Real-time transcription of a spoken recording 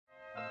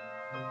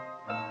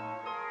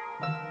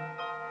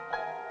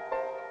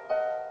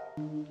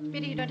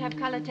Pity you don't have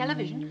colour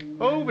television.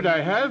 Oh, but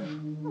I have.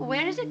 Well,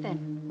 where is it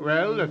then?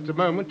 Well, at the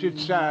moment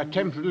it's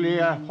temporarily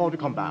hors de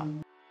combat.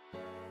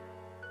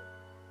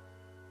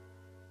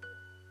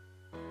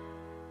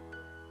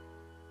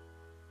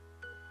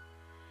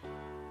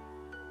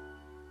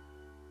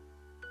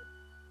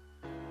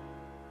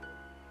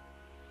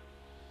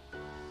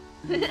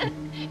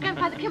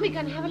 Grandfather, can we go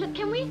and have a look,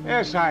 can we?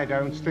 Yes, I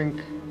don't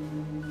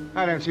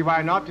see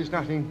why not. There's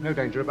no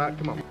danger about.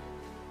 Come on.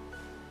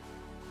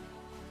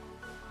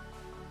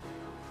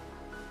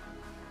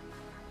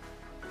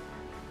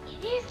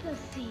 It is the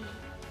sea.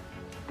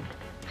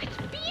 It's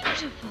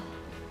beautiful.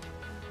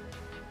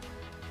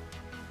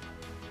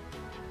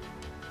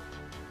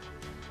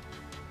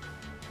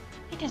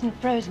 It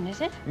isn't frozen,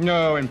 is it?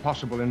 No,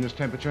 impossible in this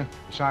temperature.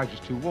 Besides,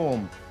 it's too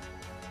warm.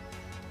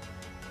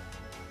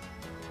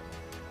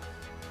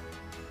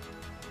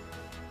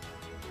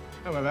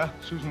 However,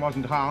 Susan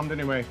wasn't harmed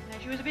anyway. No,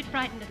 she was a bit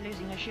frightened at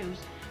losing her shoes,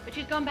 but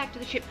she's gone back to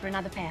the ship for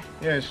another pair.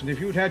 Yes, and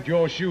if you'd had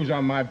your shoes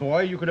on, my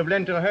boy, you could have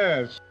lent her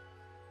hers.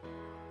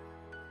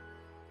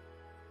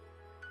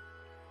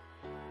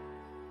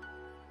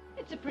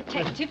 It's a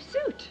protective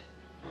suit.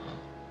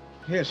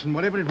 Yes, and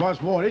whatever it was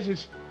wore it,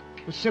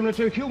 was similar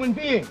to a human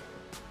being.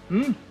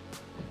 Hmm?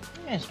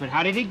 Yes, but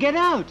how did it get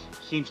out?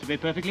 Seems to be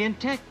perfectly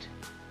intact.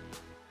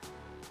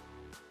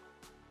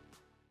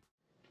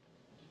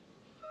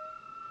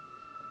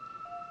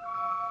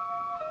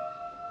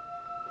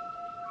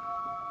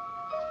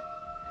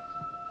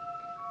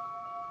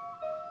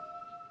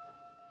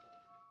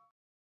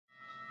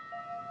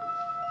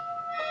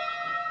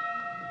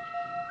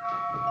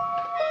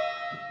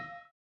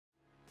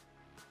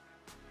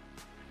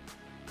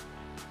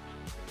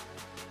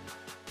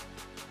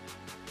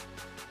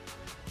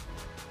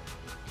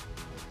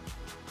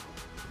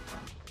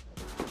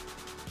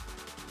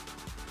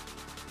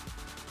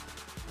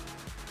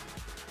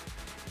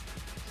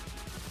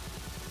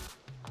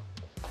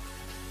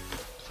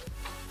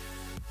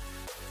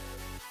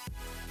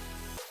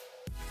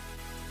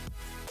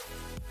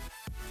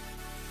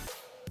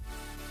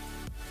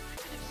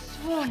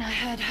 Sworn I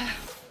heard her.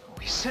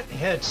 We certainly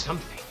heard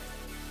something.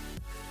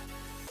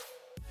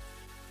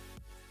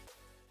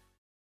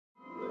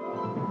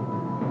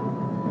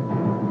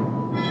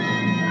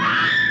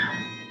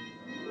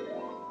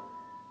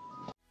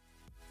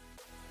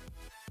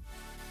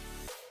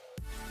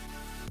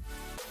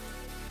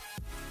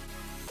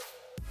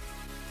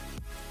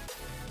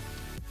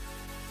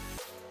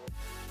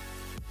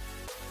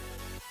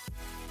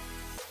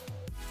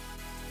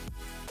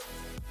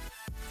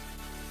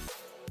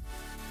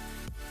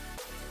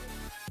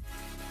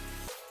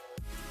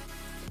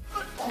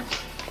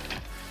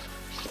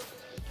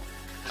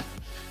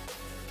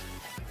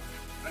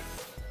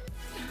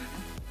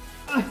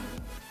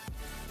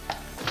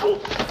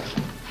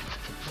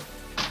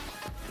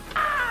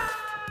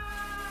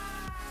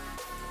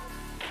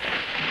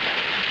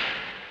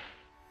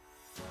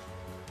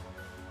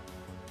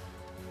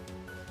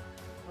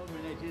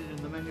 Culminated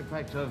in the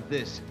manufacture of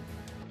this.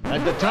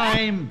 At the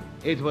time,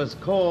 it was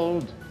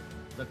called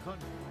the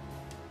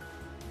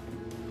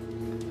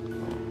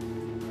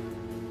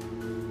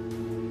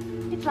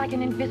It's like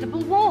an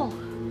invisible wall.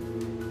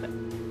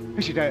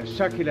 Is it a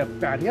circular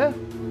barrier?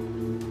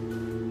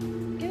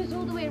 Goes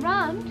all the way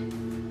around.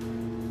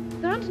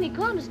 There aren't any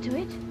corners to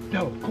it.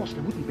 No, of course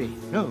there wouldn't be.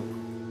 No.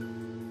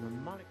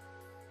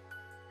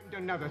 And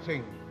another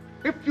thing.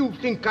 If you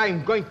think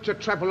I'm going to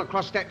travel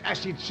across that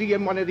acid sea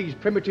in one of these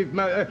primitive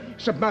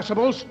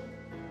submersibles,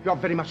 you're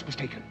very much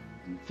mistaken.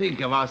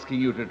 Think of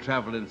asking you to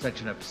travel in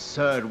such an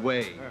absurd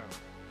way. Oh.